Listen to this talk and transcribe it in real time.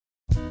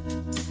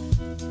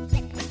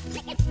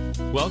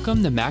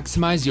Welcome to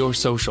Maximize Your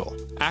Social,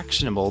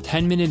 actionable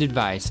 10-minute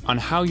advice on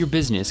how your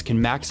business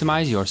can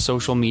maximize your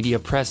social media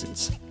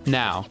presence.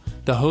 Now,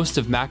 the host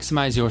of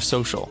Maximize Your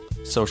Social,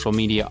 social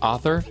media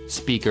author,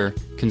 speaker,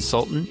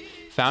 consultant,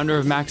 founder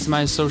of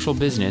Maximize Social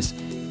Business,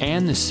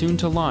 and the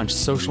soon-to-launch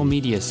Social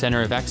Media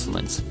Center of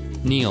Excellence,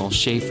 Neal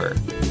Schaffer.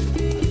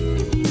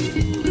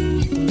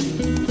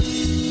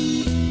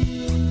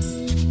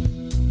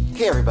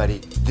 Hey everybody,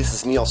 this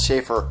is Neal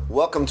Schaffer.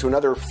 Welcome to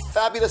another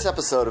fabulous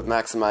episode of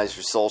Maximize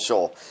Your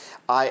Social.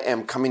 I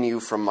am coming to you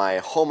from my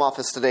home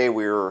office today.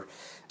 We're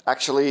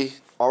actually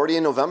already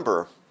in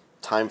November.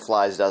 Time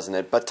flies, doesn't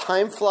it? But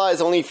time flies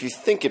only if you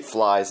think it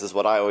flies, is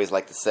what I always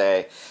like to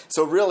say.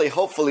 So really,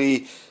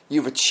 hopefully,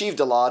 you've achieved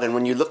a lot, and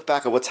when you look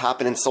back at what's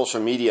happened in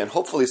social media, and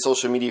hopefully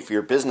social media for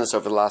your business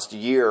over the last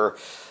year,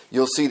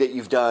 you'll see that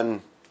you've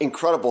done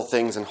incredible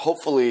things and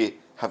hopefully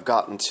have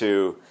gotten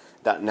to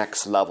that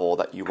next level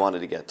that you wanted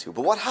to get to.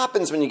 But what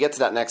happens when you get to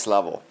that next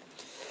level?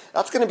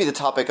 That's going to be the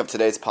topic of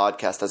today's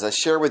podcast as I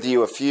share with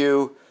you a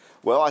few,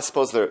 I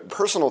suppose they're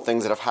personal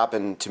things that have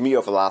happened to me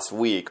over the last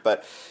week.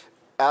 But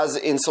as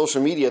in social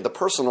media, the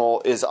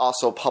personal is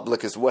also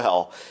public as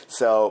well.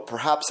 So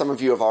perhaps some of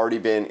you have already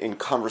been in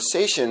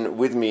conversation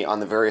with me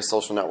on the various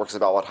social networks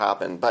about what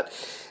happened. But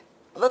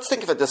let's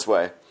think of it this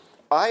way.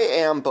 I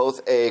am both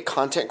a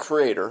content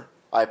creator.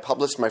 I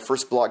published my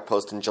first blog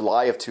post in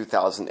July of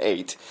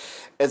 2008.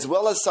 As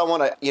well as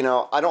someone,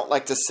 I don't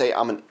like to say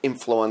I'm an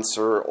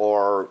influencer,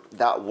 or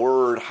that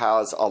word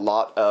has a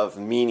lot of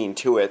meaning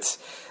to it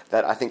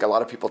that I think a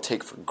lot of people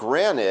take for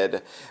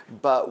granted.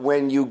 But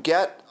when you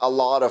get a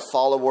lot of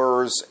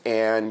followers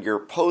and your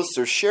posts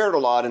are shared a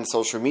lot in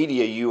social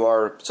media, you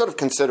are sort of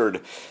considered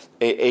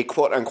a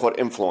quote-unquote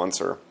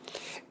influencer.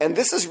 And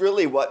this is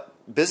really what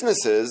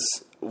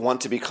businesses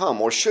want to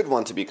become, or should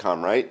want to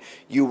become, right?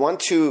 You want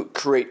to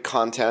create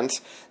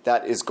content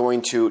that is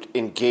going to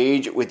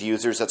engage with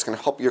users, that's going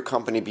to help your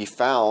company be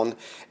found,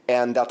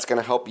 and that's going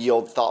to help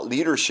yield thought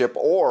leadership,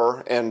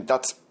 and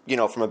that's,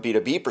 from a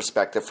B2B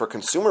perspective, for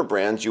consumer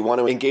brands, you want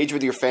to engage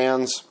with your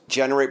fans,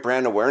 generate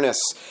brand awareness,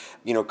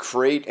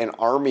 create an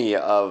army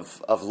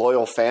of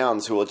loyal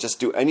fans who will just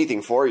do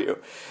anything for you.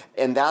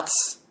 And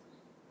that's,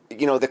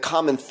 the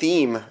common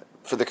theme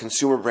for the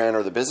consumer brand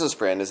or the business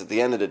brand is, at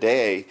the end of the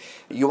day,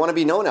 you want to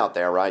be known out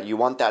there, right? You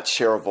want that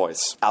share of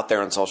voice out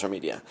there on social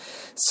media.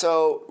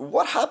 So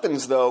what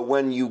happens, though,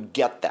 when you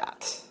get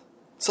that?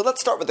 So let's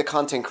start with the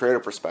content creator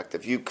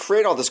perspective. You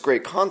create all this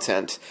great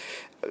content.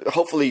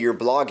 Hopefully you're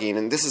blogging,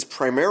 and this is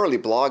primarily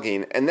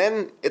blogging. And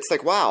then it's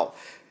like, wow,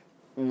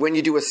 when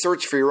you do a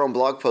search for your own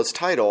blog post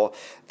title,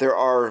 there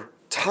are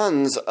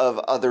tons of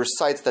other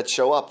sites that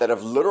show up that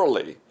have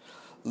literally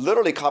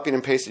copied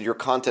and pasted your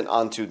content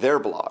onto their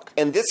blog.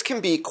 And this can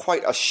be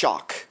quite a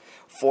shock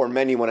for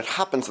many when it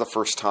happens the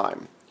first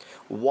time.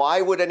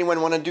 Why would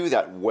anyone want to do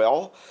that?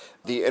 Well,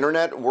 the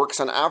internet works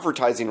on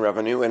advertising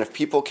revenue, and if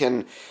people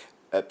can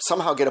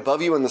somehow get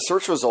above you in the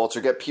search results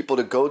or get people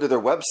to go to their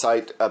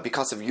website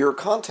because of your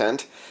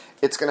content,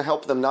 it's going to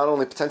help them not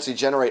only potentially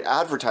generate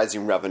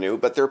advertising revenue,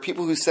 but there are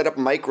people who set up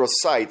micro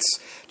sites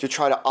to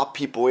try to opt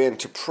people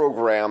into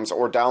programs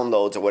or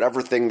downloads or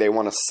whatever thing they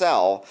want to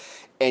sell,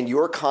 and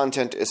your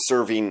content is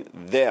serving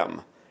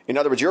them. In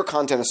other words, your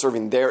content is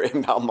serving their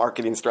inbound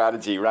marketing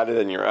strategy rather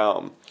than your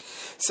own.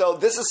 So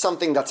this is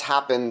something that's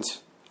happened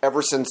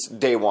ever since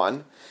day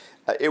one.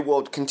 It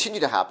will continue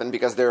to happen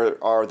because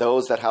there are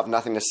those that have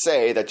nothing to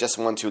say, that just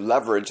want to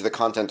leverage the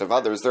content of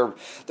others. There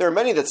are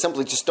many that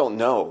simply just don't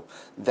know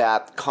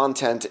that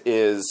content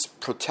is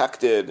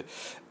protected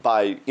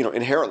by,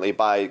 inherently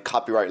by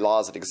copyright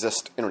laws that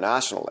exist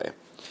internationally.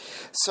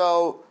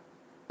 So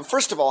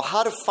first of all,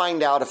 how to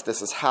find out if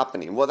this is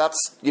happening? Well,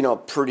 that's,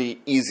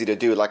 pretty easy to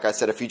do. Like I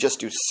said, if you just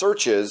do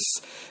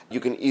searches, you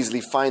can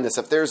easily find this.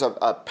 If there's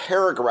a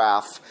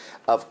paragraph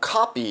of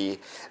copy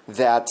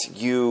that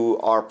you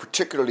are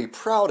particularly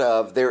proud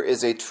of, there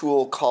is a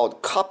tool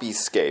called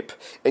Copyscape.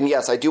 And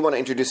yes, I do want to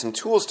introduce some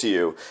tools to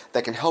you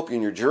that can help you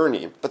in your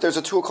journey. But there's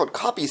a tool called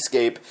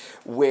Copyscape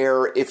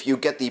where if you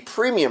get the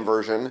premium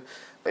version,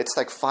 it's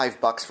like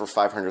 $5 for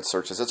 500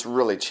 searches. It's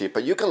really cheap,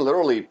 but you can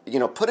literally,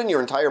 put in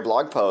your entire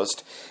blog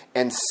post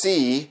and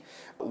see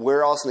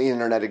where else on the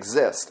internet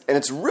exists. And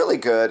it's really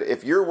good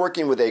if you're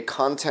working with a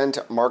content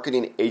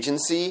marketing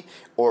agency,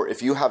 or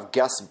if you have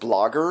guest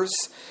bloggers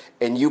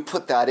and you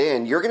put that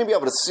in, you're going to be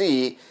able to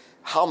see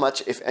how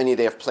much, if any,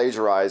 they have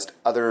plagiarized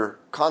other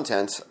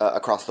content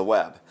across the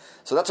web.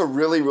 So that's a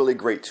really, really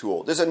great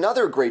tool. There's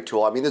another great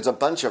tool. There's a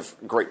bunch of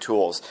great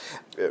tools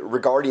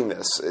regarding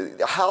this.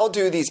 How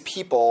do these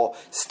people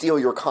steal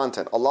your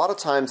content? A lot of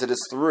times it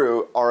is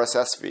through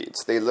RSS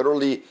feeds. They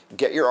literally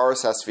get your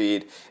RSS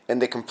feed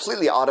and they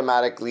completely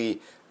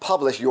automatically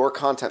publish your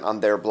content on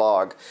their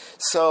blog.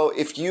 So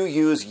if you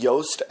use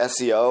Yoast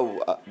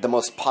SEO, the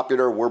most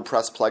popular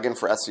WordPress plugin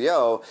for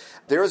SEO,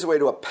 there is a way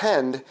to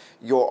append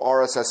your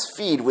RSS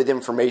feed with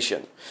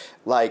information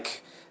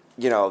like,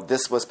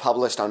 this was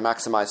published on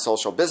Maximize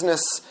Social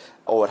Business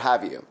or what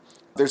have you.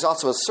 There's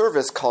also a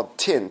service called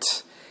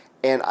Tint,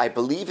 and I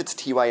believe it's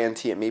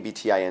TYNT, it may be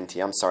TINT,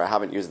 I'm sorry, I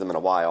haven't used them in a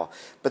while,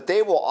 but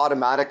they will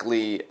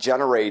automatically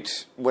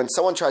generate, when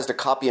someone tries to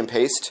copy and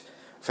paste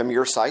from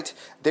your site,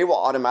 they will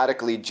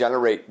automatically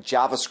generate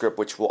JavaScript,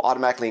 which will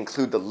automatically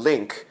include the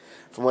link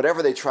from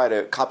whatever they try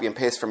to copy and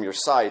paste from your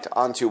site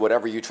onto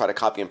whatever you try to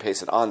copy and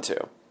paste it onto.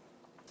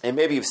 And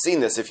maybe you've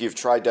seen this if you've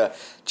tried to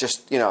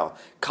just,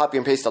 copy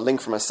and paste a link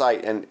from a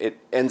site and it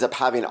ends up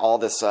having all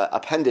this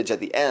appendage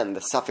at the end,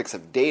 the suffix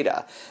of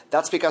data.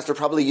 That's because they're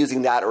probably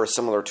using that or a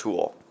similar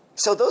tool.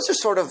 So those are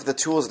sort of the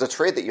tools of the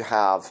trade that you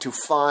have to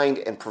find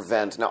and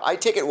prevent. Now, I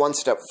take it one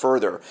step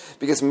further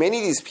because many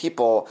of these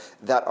people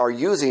that are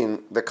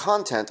using the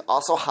content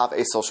also have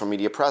a social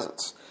media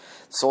presence.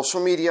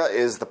 Social media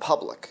is the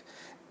public.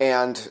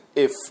 And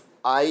if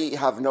I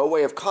have no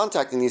way of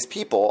contacting these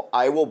people,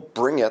 I will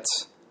bring it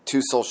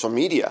to social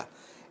media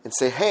and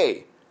say,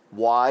 hey,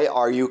 why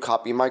are you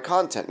copying my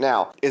content?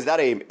 Now, is that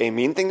a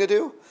mean thing to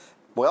do?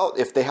 Well,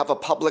 if they have a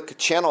public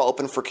channel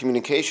open for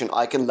communication,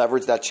 I can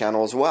leverage that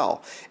channel as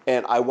well.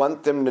 And I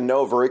want them to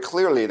know very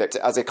clearly that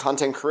as a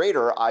content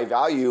creator, I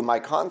value my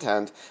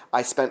content.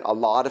 I spent a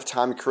lot of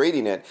time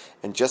creating it.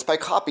 And just by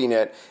copying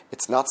it,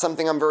 it's not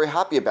something I'm very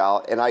happy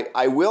about. And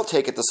I will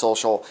take it to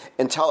social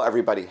and tell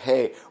everybody,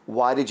 hey,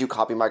 why did you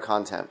copy my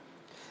content?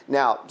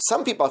 Now,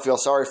 some people I feel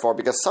sorry for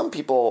because some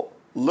people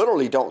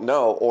literally don't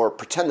know or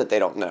pretend that they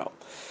don't know.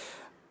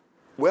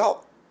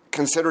 Well,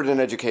 consider it an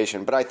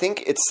education, but I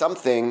think it's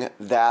something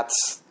that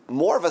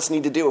more of us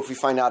need to do if we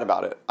find out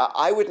about it.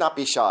 I would not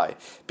be shy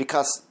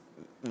because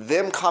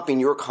them copying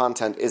your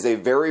content is a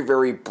very,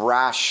 very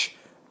brash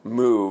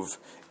move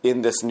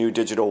in this new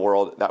digital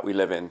world that we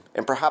live in.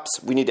 And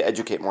perhaps we need to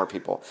educate more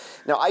people.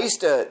 Now, I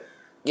used to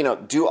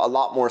do a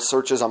lot more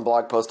searches on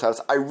blog post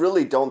titles. I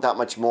really don't that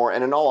much more.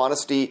 And in all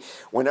honesty,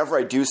 whenever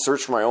I do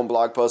search for my own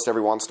blog post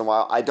every once in a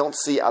while, I don't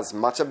see as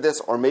much of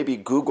this, or maybe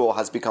Google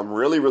has become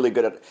really, really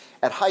good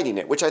at hiding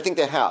it, which I think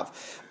they have,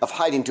 of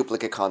hiding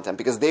duplicate content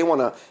because they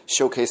want to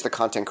showcase the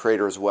content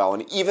creator as well.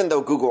 And even though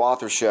Google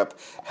authorship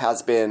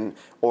has been,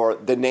 or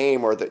the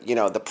name or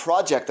the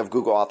project of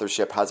Google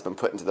authorship has been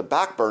put into the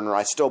back burner,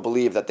 I still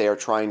believe that they are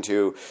trying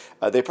to,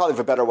 they probably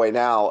have a better way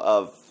now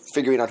of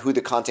figuring out who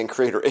the content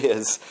creator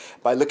is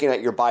by looking at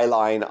your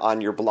byline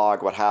on your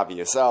blog, what have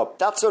you. So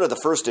that's sort of the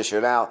first issue.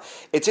 Now,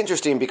 it's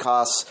interesting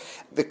because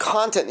the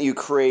content that you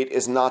create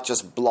is not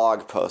just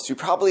blog posts. You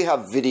probably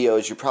have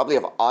videos, you probably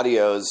have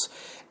audios,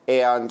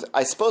 and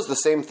I suppose the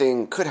same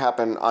thing could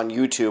happen on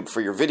YouTube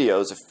for your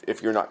videos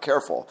if you're not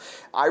careful.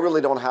 I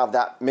really don't have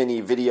that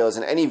many videos,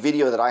 and any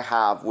video that I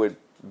have would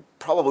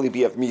probably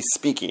be of me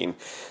speaking.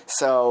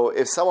 So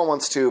if someone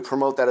wants to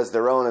promote that as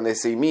their own and they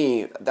see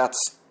me, that's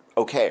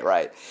okay,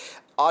 right?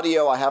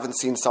 Audio, I haven't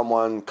seen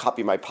someone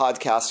copy my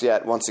podcast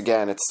yet. Once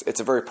again, it's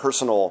a very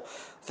personal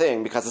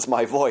thing because it's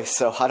my voice,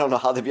 so I don't know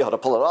how they'd be able to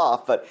pull it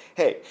off, but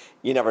hey,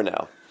 you never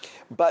know.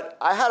 But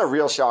I had a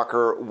real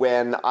shocker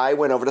when I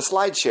went over to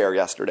SlideShare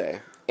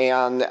yesterday.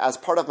 And as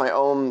part of my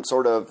own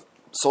sort of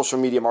social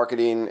media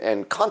marketing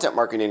and content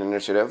marketing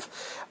initiative,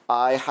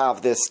 I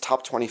have this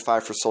top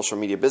 25 for social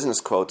media business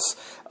quotes,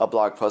 a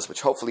blog post,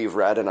 which hopefully you've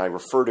read and I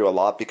refer to a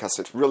lot because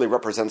it really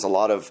represents a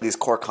lot of these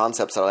core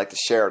concepts that I like to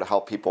share to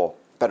help people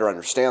better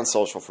understand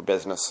social for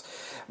business.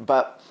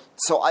 But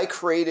so I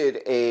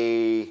created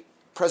a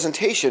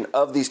presentation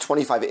of these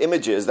 25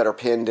 images that are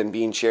pinned and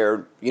being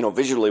shared,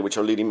 visually, which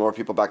are leading more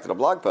people back to the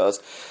blog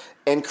post,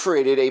 and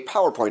created a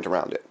PowerPoint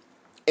around it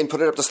and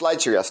put it up to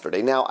SlideShare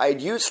yesterday. Now,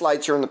 I'd used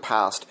SlideShare in the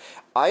past.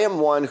 I am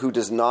one who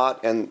does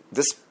not, and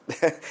this,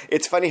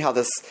 it's funny how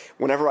this,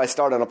 whenever I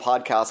start on a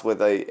podcast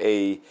with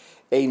a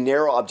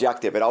narrow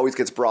objective, it always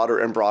gets broader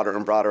and broader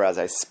and broader as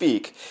I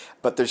speak,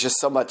 but there's just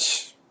so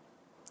much,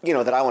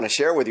 that I want to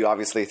share with you,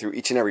 obviously, through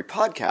each and every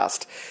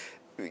podcast.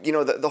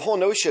 The whole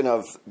notion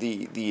of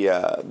the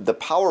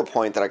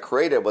PowerPoint that I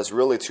created was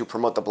really to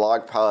promote the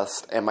blog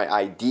post and my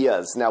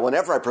ideas. Now,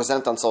 whenever I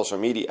present on social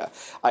media,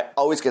 I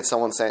always get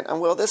someone saying,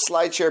 will this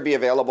SlideShare be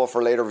available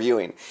for later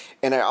viewing?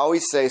 And I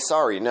always say,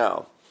 sorry,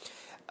 no.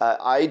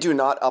 I do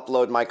not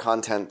upload my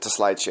content to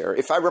SlideShare.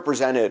 If I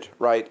represented,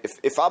 right,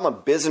 if I'm a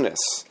business,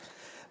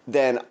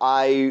 then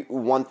I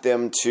want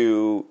them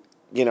to,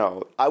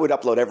 I would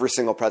upload every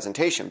single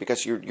presentation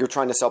because you're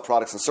trying to sell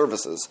products and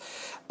services.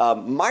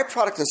 My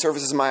product and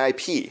service is my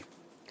IP.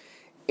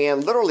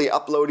 And literally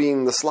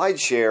uploading the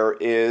SlideShare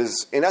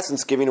is, in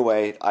essence, giving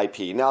away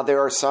IP. Now, there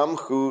are some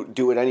who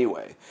do it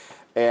anyway.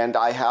 And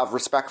I have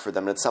respect for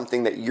them. It's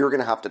something that you're going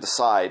to have to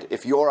decide.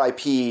 If your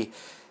IP,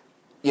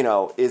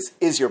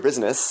 is your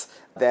business,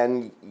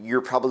 then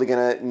you're probably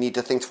going to need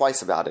to think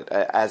twice about it,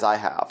 as I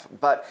have.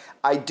 But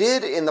I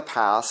did in the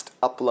past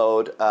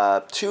upload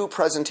 2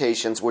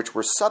 presentations which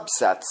were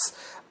subsets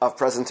of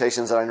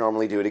presentations that I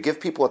normally do to give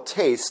people a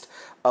taste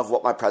of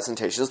what my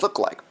presentations look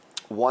like.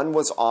 One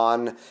was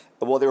on,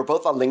 they were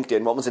both on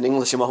LinkedIn. One was in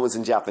English and one was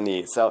in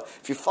Japanese. So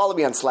if you follow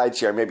me on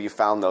SlideShare, maybe you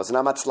found those. And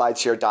I'm at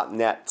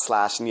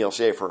slideshare.net/Neal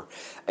Schaffer,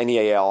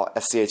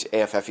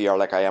 NEALSCHAFFER,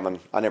 like I am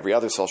on every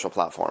other social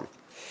platform.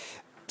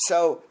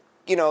 So,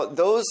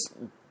 those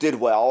did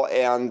well,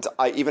 and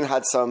I even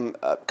had some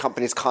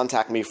companies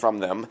contact me from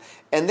them.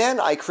 And then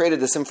I created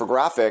this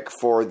infographic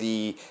for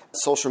the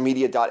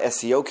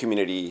socialmedia.seo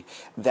community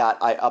that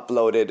I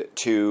uploaded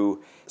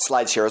to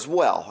SlideShare as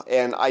well.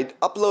 And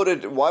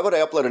why would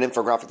I upload an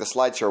infographic to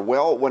SlideShare?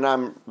 Well, when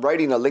I'm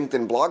writing a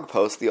LinkedIn blog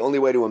post, the only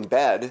way to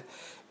embed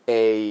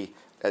an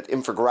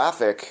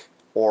infographic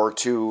or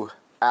to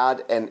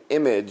add an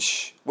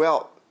image,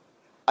 well,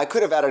 I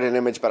could have added an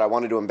image, but I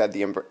wanted to embed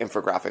the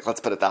infographic.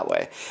 Let's put it that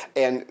way.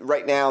 And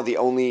right now, the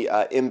only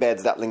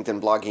embeds that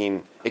LinkedIn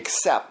blogging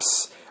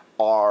accepts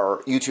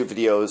are YouTube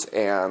videos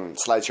and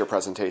SlideShare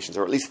presentations,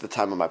 or at least at the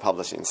time of my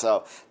publishing.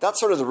 So that's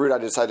sort of the route I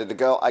decided to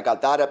go. I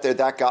got that up there.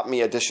 That got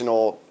me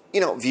additional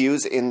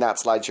views in that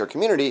SlideShare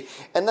community.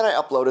 And then I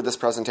uploaded this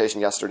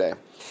presentation yesterday.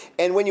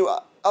 And when you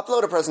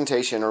upload a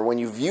presentation or when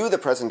you view the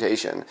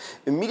presentation,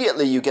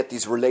 immediately you get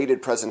these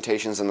related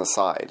presentations on the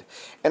side.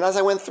 And as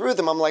I went through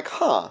them, I'm like,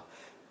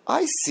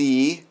 I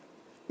see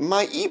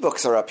my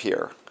ebooks are up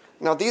here.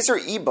 Now, these are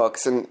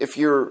ebooks, and if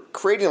you're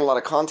creating a lot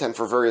of content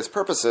for various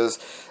purposes,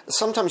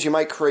 sometimes you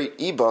might create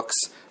ebooks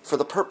for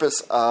the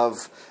purpose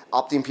of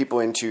opting people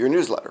into your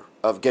newsletter,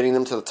 of getting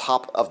them to the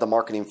top of the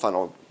marketing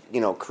funnel,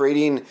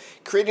 creating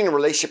a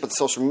relationship with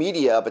social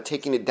media, but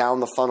taking it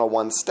down the funnel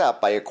one step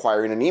by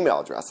acquiring an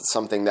email address. It's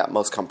something that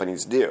most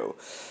companies do.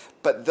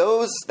 But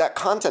that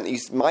content that you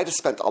might have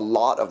spent a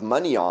lot of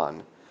money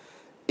on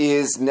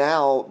is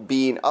now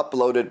being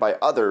uploaded by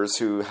others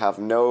who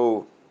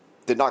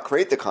did not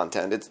create the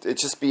content.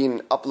 It's just being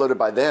uploaded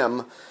by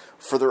them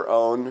for their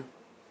own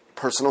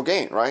personal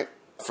gain, right?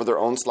 For their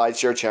own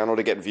SlideShare channel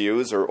to get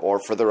views or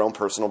for their own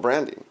personal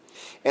branding.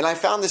 And I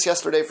found this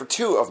yesterday for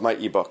 2 of my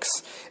ebooks,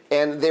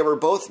 and they were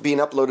both being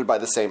uploaded by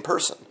the same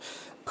person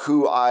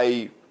who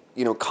I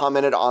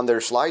commented on their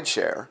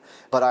SlideShare,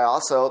 but I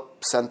also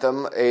sent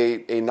them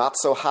a not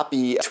so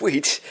happy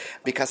tweet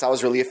because I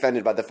was really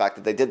offended by the fact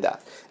that they did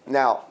that.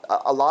 Now,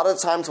 a lot of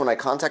times when I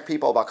contact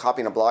people about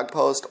copying a blog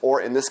post,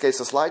 or in this case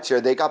a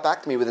SlideShare, they got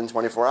back to me within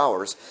 24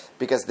 hours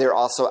because they're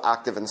also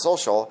active in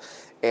social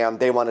and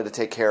they wanted to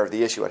take care of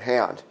the issue at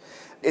hand.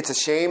 It's a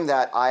shame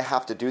that I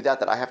have to do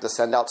that I have to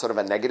send out sort of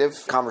a negative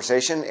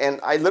conversation, and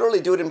I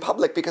literally do it in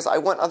public because I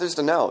want others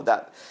to know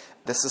that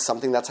this is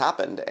something that's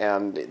happened,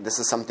 and this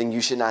is something you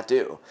should not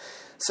do.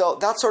 So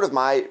that's sort of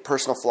my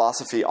personal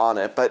philosophy on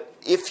it. But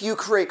if you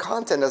create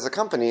content as a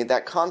company,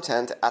 that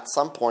content at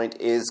some point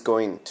is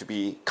going to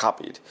be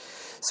copied.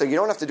 So you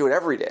don't have to do it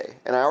every day.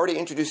 And I already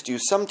introduced you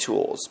some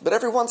tools. But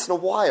every once in a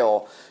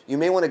while, you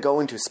may want to go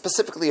into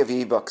specifically of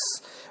ebooks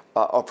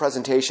or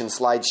presentation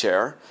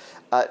SlideShare,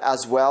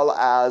 as well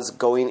as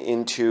going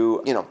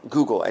into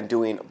Google and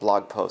doing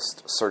blog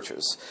post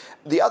searches.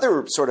 The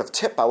other sort of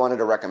tip I wanted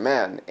to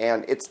recommend,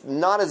 and it's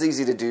not as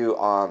easy to do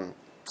on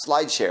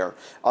SlideShare,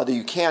 although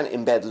you can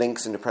embed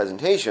links into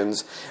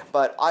presentations,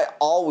 but I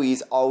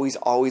always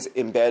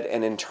embed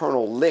an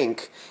internal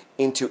link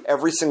into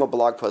every single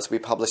blog post we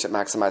publish at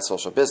Maximize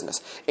Social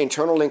Business.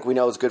 Internal link we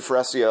know is good for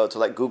SEO to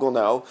let Google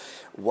know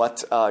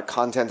what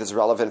content is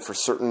relevant for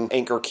certain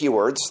anchor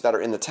keywords that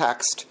are in the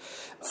text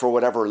for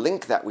whatever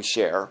link that we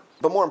share.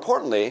 But more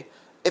importantly,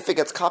 if it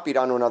gets copied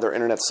onto another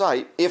internet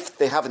site, if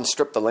they haven't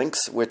stripped the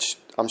links, which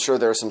I'm sure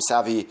there's some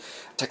savvy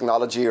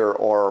technology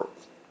or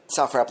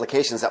software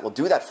applications that will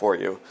do that for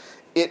you,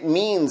 it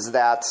means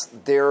that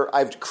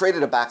I've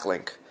created a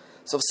backlink.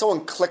 So if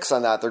someone clicks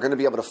on that, they're going to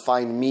be able to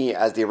find me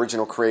as the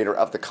original creator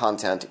of the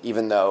content,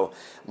 even though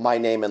my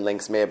name and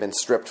links may have been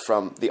stripped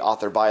from the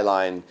author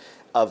byline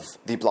of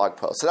the blog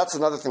post. So that's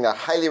another thing that I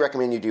highly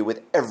recommend you do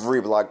with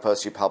every blog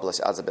post you publish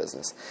as a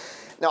business.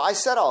 Now, I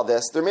said all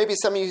this. There may be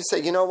some of you who say,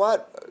 you know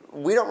what?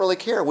 We don't really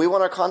care. We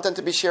want our content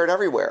to be shared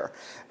everywhere.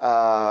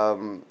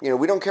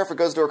 We don't care if it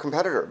goes to a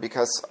competitor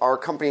because our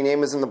company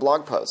name is in the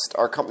blog post.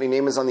 Our company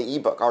name is on the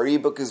ebook. Our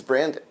ebook is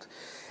branded.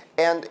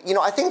 And,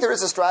 I think there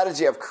is a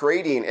strategy of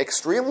creating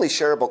extremely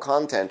shareable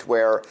content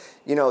where,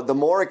 the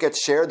more it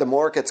gets shared, the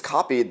more it gets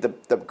copied,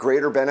 the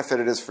greater benefit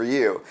it is for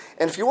you.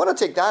 And if you want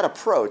to take that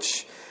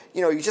approach,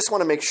 you just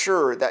want to make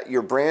sure that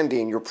your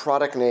branding, your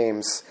product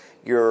names,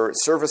 your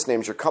service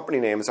names, your company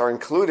names are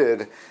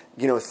included,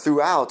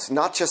 throughout,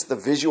 not just the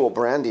visual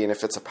branding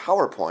if it's a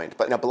PowerPoint,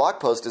 but in a blog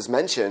post is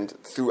mentioned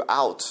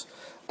throughout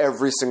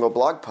every single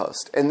blog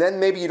post. And then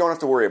maybe you don't have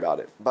to worry about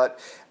it. But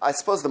I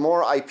suppose the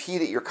more IP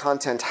that your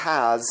content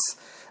has,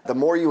 the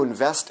more you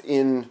invest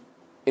in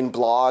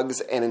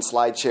blogs and in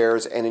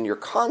SlideShares and in your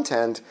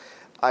content,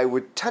 I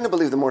would tend to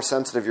believe the more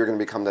sensitive you're going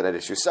to become to that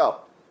issue.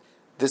 So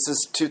this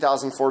is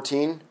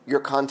 2014. Your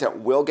content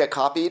will get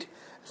copied.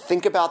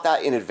 Think about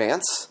that in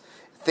advance.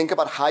 Think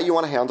about how you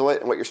want to handle it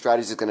and what your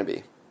strategy is going to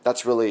be.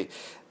 That's really,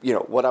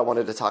 what I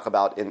wanted to talk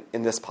about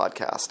in this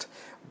podcast.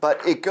 But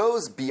it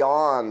goes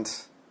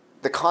beyond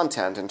the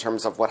content in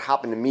terms of what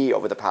happened to me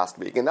over the past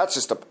week. And that's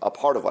just a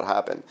part of what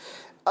happened.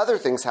 Other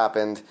things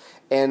happened.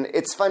 And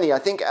it's funny, I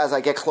think as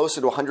I get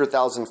closer to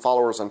 100,000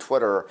 followers on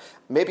Twitter,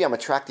 maybe I'm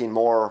attracting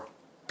more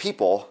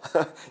people.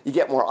 You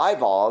get more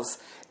eyeballs.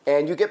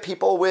 And you get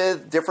people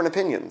with different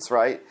opinions,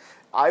 right?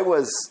 I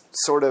was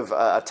sort of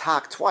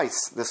attacked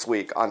twice this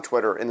week on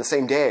Twitter in the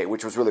same day,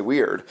 which was really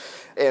weird.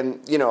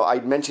 And, I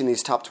mentioned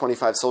these top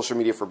 25 social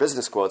media for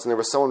business quotes, and there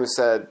was someone who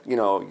said,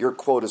 your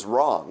quote is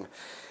wrong.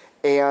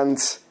 And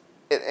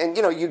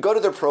you go to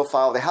their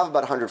profile, they have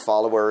about 100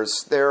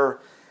 followers. They're,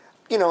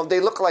 they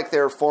look like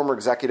they're former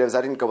executives.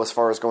 I didn't go as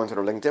far as going to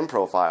their LinkedIn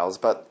profiles,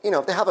 but,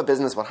 they have a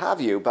business, what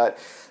have you. But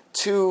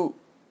to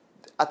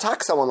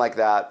attack someone like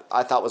that,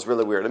 I thought was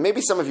really weird. And maybe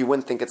some of you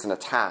wouldn't think it's an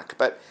attack,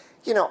 but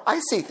I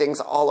see things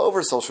all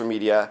over social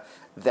media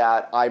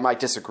that I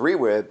might disagree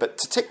with, but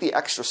to take the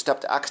extra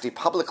step to actually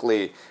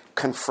publicly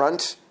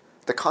confront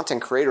the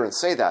content creator and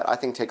say that, I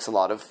think takes a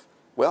lot of,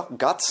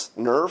 guts,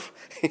 nerve,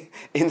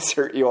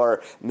 insert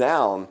your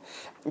noun.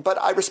 But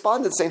I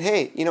responded saying,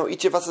 hey,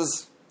 each of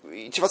us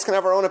can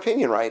have our own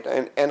opinion, right?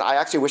 And I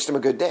actually wished him a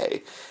good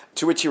day.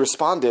 To which he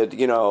responded,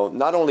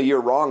 not only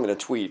you're wrong in a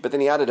tweet, but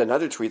then he added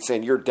another tweet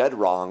saying you're dead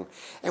wrong.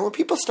 And when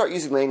people start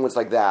using language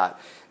like that,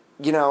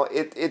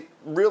 it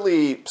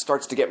really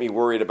starts to get me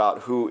worried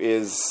about who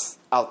is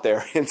out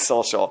there in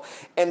social.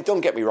 And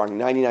don't get me wrong,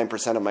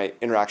 99% of my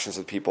interactions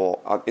with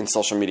people in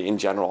social media in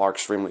general are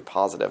extremely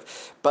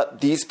positive.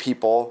 But these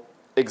people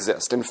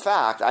exist. In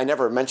fact, I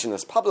never mentioned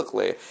this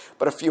publicly,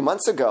 but a few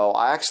months ago,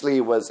 I actually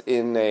was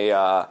in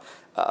a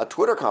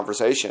Twitter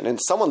conversation, and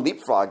someone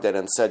leapfrogged it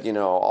and said,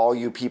 all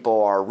you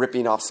people are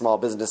ripping off small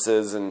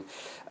businesses, and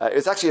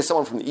it's actually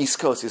someone from the East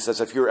Coast who says,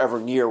 if you're ever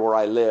near where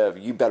I live,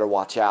 you better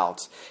watch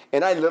out.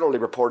 And I literally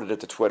reported it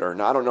to Twitter.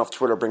 Now, I don't know if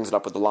Twitter brings it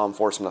up with the law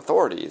enforcement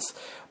authorities,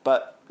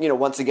 but,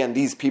 once again,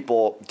 these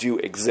people do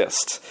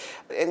exist.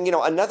 And,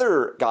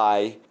 another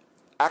guy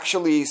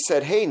actually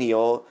said, hey,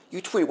 Neil,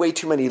 you tweet way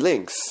too many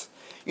links.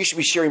 You should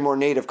be sharing more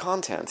native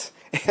content.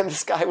 And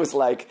this guy was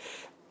like,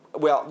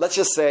 well, let's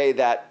just say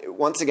that,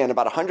 once again,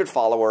 about 100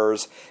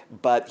 followers,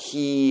 but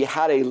he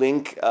had a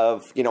link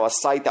of, a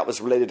site that was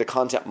related to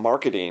content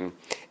marketing.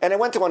 And I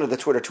went to one of the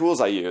Twitter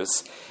tools I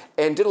use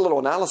and did a little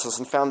analysis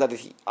and found that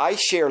I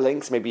share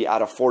links maybe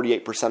out of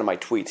 48% of my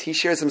tweets. He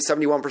shares them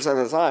 71%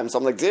 of the time. So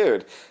I'm like,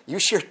 dude, you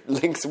share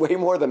links way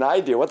more than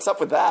I do. What's up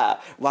with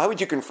that? Why would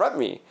you confront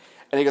me?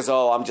 And he goes,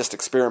 oh, I'm just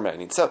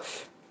experimenting. So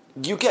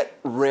you get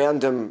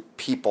random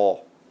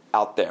people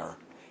out there,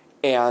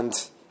 and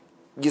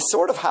you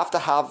sort of have to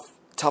have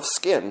tough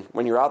skin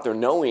when you're out there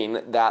knowing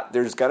that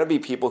there's going to be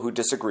people who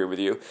disagree with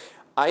you.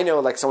 I know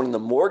like someone in the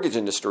mortgage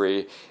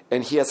industry,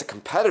 and he has a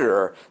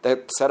competitor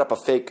that set up a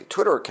fake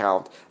Twitter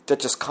account that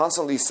just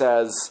constantly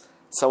says,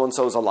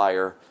 so-and-so is a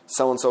liar,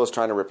 so-and-so is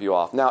trying to rip you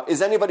off. Now,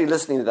 is anybody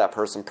listening to that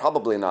person?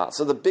 Probably not.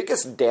 So the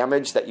biggest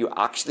damage that you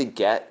actually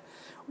get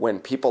when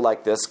people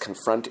like this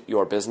confront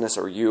your business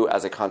or you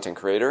as a content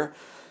creator,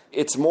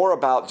 it's more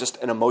about just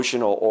an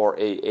emotional or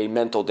a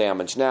mental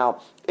damage.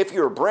 Now, if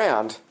you're a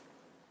brand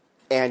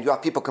and you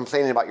have people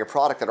complaining about your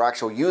product that are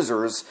actual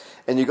users,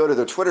 and you go to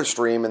their Twitter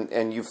stream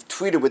and you've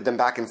tweeted with them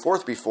back and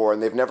forth before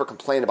and they've never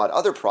complained about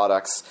other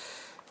products,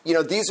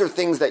 these are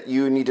things that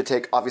you need to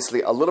take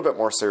obviously a little bit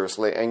more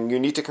seriously, and you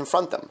need to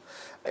confront them,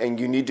 and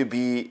you need to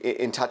be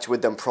in touch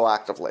with them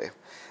proactively.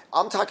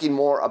 I'm talking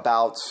more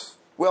about,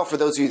 for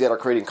those of you that are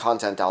creating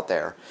content out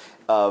there,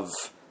 of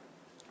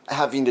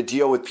having to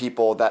deal with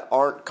people that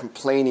aren't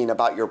complaining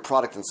about your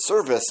product and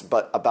service,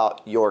 but about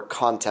your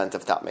content,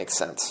 if that makes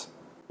sense.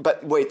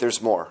 But wait,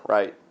 there's more,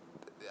 right?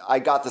 I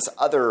got this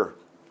other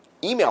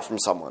email from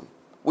someone.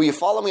 Will you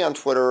follow me on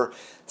Twitter?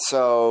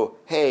 So,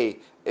 hey,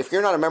 if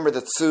you're not a member of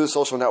the Tsu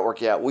social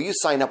network yet, will you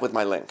sign up with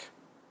my link?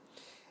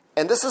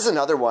 And this is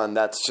another one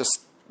that's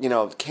just,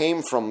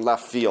 came from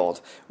left field.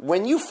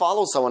 When you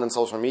follow someone in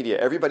social media,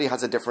 everybody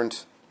has a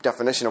different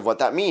definition of what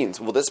that means.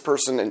 Well, this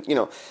person, and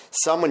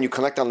some, when you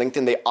connect on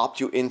LinkedIn, they opt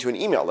you into an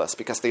email list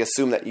because they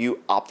assume that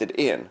you opted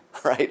in,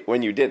 right,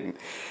 when you didn't.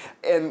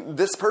 And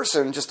this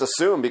person just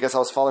assumed, because I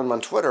was following him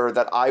on Twitter,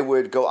 that I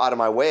would go out of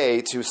my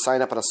way to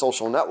sign up on a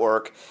social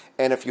network.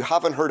 And if you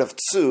haven't heard of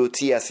Tsu,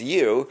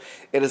 TSU,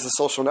 it is a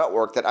social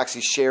network that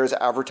actually shares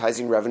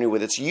advertising revenue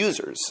with its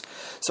users.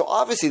 So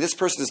obviously this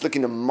person is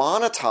looking to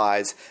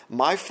monetize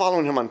my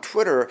following him on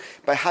Twitter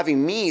by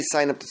having me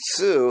sign up to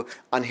Tsu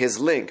on his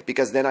link,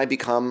 because then I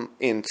become,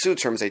 in Tsu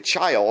terms, a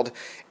child,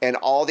 and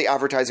all the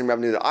advertising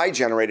revenue that I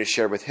generate is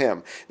shared with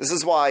him. This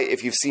is why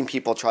if you've seen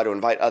people try to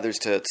invite others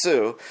to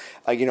Tsu,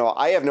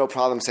 I have no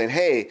problem saying,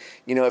 hey,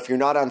 if you're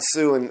not on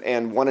Tsu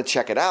and want to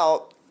check it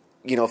out,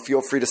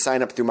 feel free to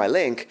sign up through my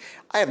link.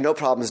 I have no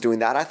problems doing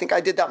that. I think I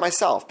did that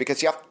myself,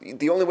 because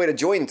the only way to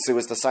join Tsu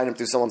is to sign up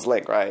through someone's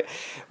link, right?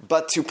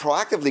 But to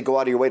proactively go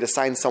out of your way to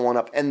sign someone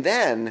up. And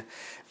then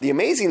the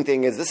amazing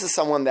thing is, this is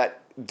someone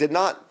that did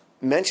not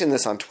mention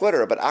this on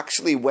Twitter, but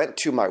actually went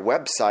to my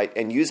website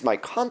and used my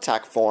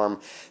contact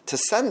form to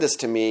send this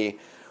to me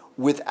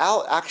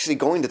without actually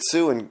going to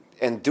Tsu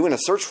and doing a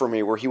search for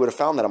me, where he would have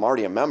found that I'm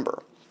already a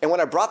member. And when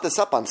I brought this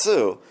up on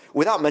Sue,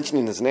 without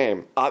mentioning his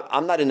name,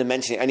 I'm not into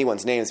mentioning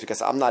anyone's names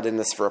because I'm not in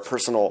this for a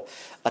personal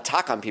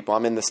attack on people.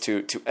 I'm in this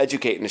to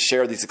educate and to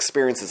share these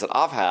experiences that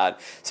I've had.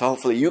 So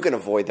hopefully you can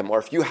avoid them, or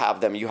if you have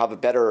them, you're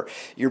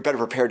better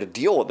prepared to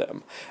deal with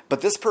them.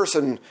 But this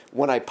person,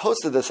 when I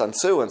posted this on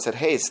Sue and said,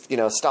 hey,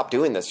 stop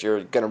doing this,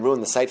 you're going to ruin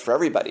the site for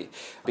everybody.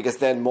 Because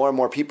then more and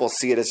more people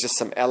see it as just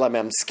some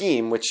LMM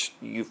scheme, which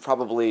you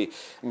probably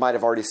might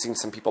have already seen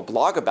some people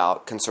blog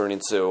about concerning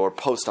Sue or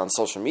post on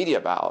social media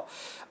about.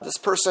 This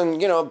person,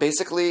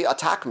 basically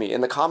attacked me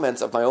in the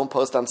comments of my own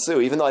post on Sue.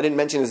 Even though I didn't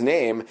mention his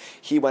name,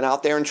 he went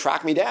out there and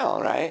tracked me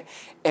down, right?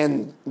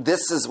 And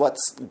this is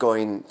what's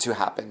going to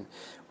happen.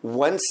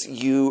 Once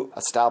you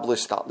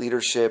establish thought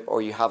leadership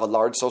or you have a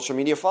large social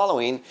media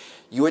following,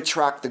 you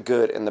attract the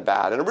good and the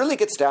bad. And it really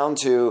gets down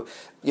to,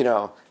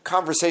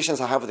 conversations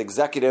I have with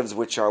executives,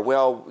 which are,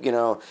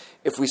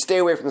 if we stay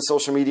away from the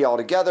social media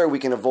altogether, we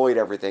can avoid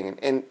everything.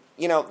 And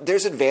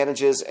there's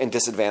advantages and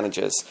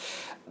disadvantages.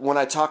 When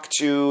I talk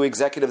to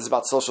executives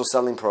about social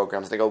selling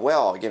programs, they go,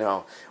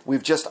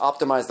 we've just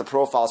optimized the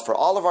profiles for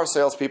all of our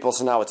salespeople,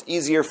 so now it's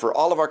easier for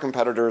all of our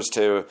competitors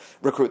to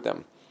recruit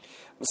them.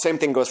 The same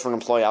thing goes for an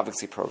employee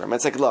advocacy program.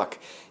 It's like, look,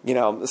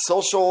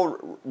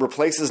 social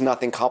replaces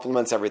nothing,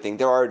 complements everything.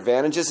 There are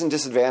advantages and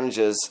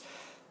disadvantages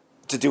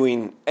to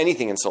doing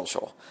anything in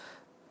social.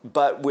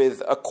 But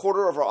with a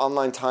quarter of our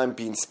online time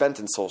being spent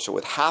in social,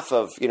 with half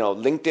of,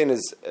 LinkedIn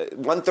is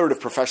 1/3 of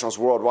professionals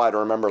worldwide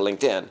remember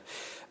LinkedIn.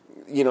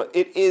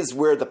 It is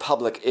where the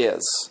public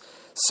is.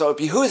 So it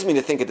behooves me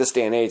to think at this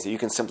day and age that you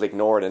can simply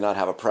ignore it and not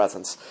have a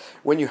presence.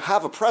 When you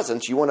have a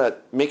presence, you want to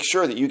make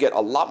sure that you get a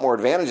lot more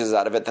advantages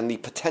out of it than the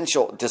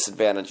potential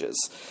disadvantages.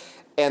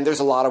 And there's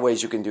a lot of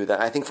ways you can do that.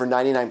 I think for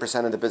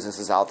 99% of the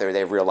businesses out there,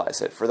 they've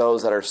realized it. For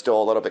those that are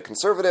still a little bit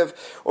conservative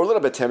or a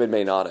little bit timid,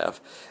 may not have.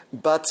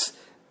 But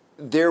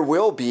there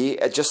will be,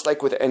 just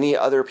like with any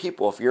other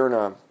people, if you're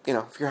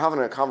having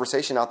a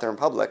conversation out there in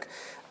public,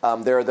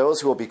 there are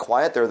those who will be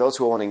quiet. There are those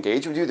who will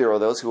engage with you. There are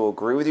those who will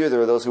agree with you.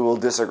 There are those who will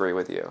disagree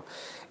with you.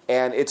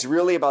 And it's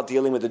really about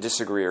dealing with the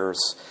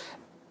disagreeers.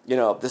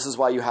 This is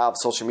why you have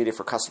social media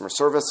for customer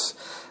service,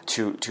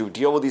 to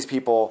deal with these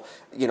people.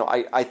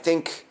 I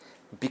think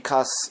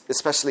because,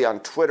 especially on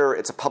Twitter,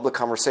 it's a public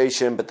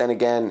conversation, but then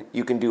again,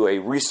 you can do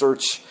a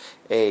search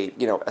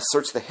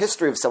the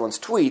history of someone's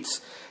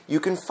tweets. You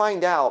can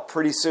find out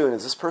pretty soon,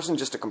 is this person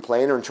just a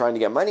complainer and trying to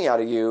get money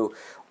out of you,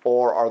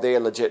 or are they a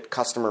legit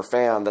customer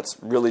fan that's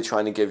really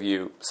trying to give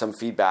you some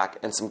feedback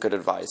and some good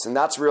advice? And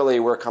that's really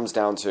where it comes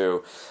down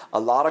to a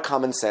lot of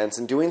common sense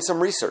and doing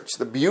some research.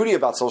 The beauty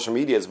about social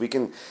media is we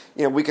can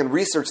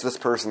research this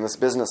person, this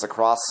business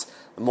across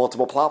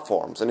multiple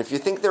platforms. And if you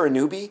think they're a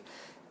newbie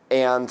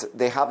and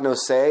they have no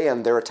say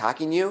and they're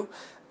attacking you,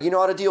 you know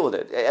how to deal with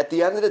it. At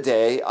the end of the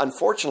day,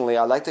 unfortunately,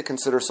 I like to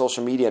consider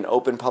social media an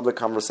open public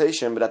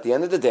conversation, but at the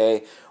end of the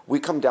day, we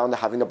come down to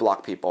having to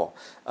block people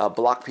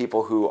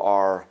who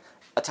are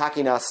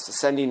attacking us,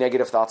 sending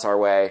negative thoughts our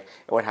way,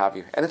 and what have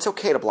you. And it's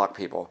okay to block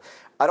people.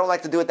 I don't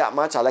like to do it that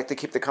much. I like to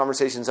keep the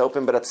conversations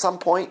open, but at some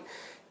point,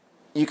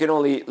 you can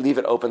only leave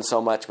it open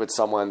so much with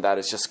someone that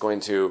is just going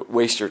to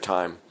waste your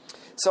time.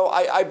 So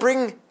I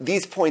bring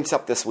these points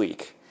up this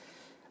week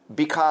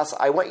because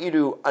I want you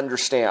to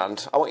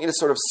understand, I want you to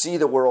sort of see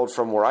the world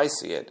from where I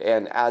see it.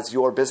 And as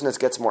your business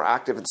gets more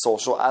active in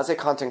social, as a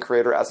content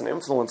creator, as an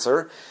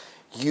influencer,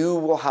 you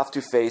will have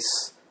to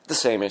face the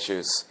same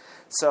issues.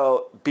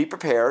 So be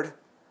prepared.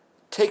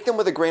 Take them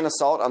with a grain of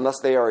salt unless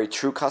they are a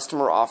true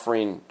customer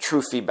offering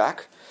true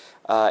feedback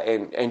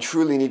and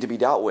truly need to be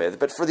dealt with.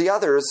 But for the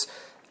others,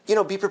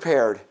 be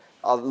prepared.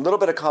 A little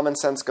bit of common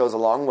sense goes a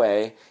long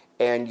way.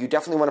 And you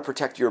definitely want to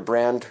protect your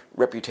brand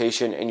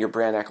reputation and your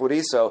brand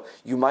equity. So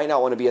you might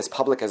not want to be as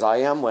public as I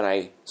am when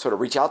I sort of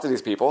reach out to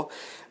these people.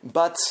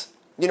 But,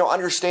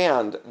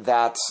 understand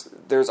that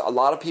there's a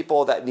lot of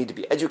people that need to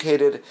be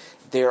educated.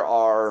 There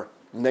are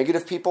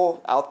negative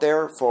people out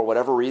there for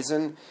whatever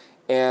reason.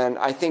 And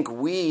I think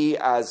we,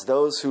 as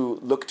those who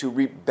look to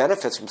reap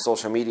benefits from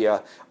social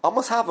media,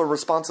 almost have a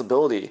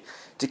responsibility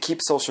to keep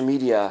social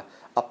media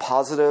a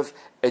positive,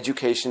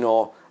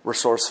 educational,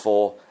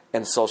 resourceful,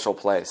 and social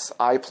place.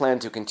 I plan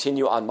to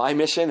continue on my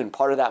mission, and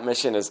part of that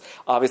mission is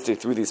obviously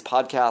through these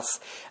podcasts.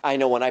 I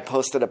know when I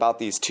posted about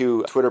these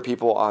two Twitter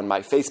people on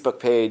my Facebook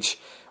page,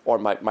 or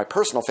my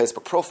personal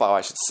Facebook profile,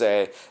 I should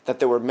say, that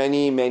there were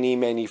many, many,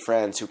 many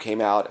friends who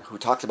came out who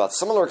talked about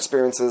similar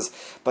experiences,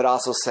 but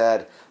also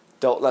said,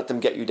 don't let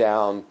them get you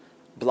down,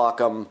 block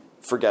them,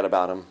 forget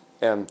about them.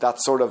 And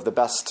that's sort of the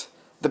best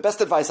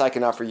advice I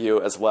can offer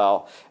you, as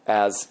well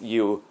as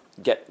you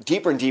get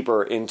deeper and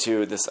deeper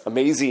into this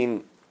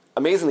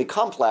amazingly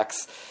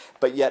complex,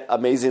 but yet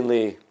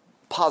amazingly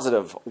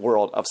positive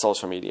world of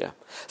social media.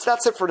 So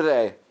that's it for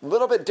today. A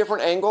little bit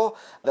different angle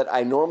that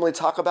I normally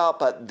talk about,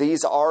 but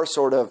these are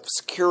sort of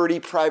security,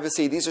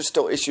 privacy. These are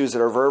still issues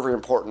that are very, very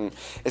important,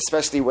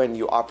 especially when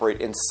you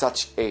operate in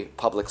such a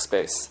public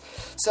space.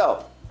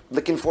 So,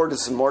 looking forward to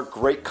some more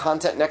great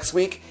content next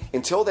week.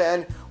 Until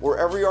then,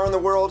 wherever you are in the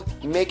world,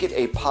 make it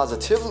a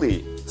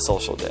positively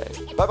social day.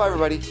 Bye-bye,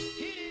 everybody.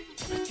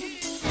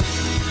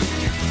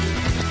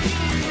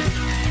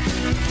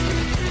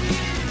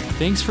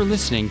 Thanks for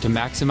listening to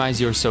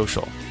Maximize Your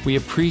Social. We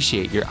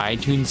appreciate your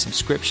iTunes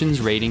subscriptions,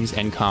 ratings,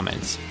 and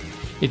comments.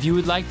 If you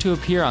would like to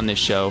appear on this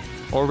show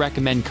or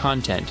recommend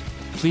content,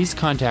 please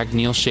contact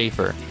Neal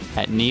Schaffer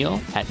at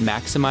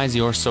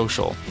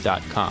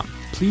neal@maximizeyoursocial.com.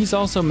 Please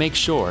also make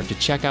sure to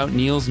check out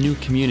Neal's new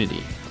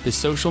community, the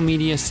Social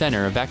Media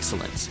Center of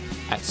Excellence,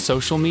 at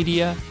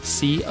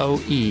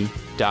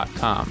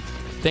socialmediacoe.com.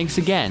 Thanks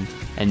again,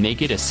 and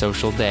make it a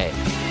social day.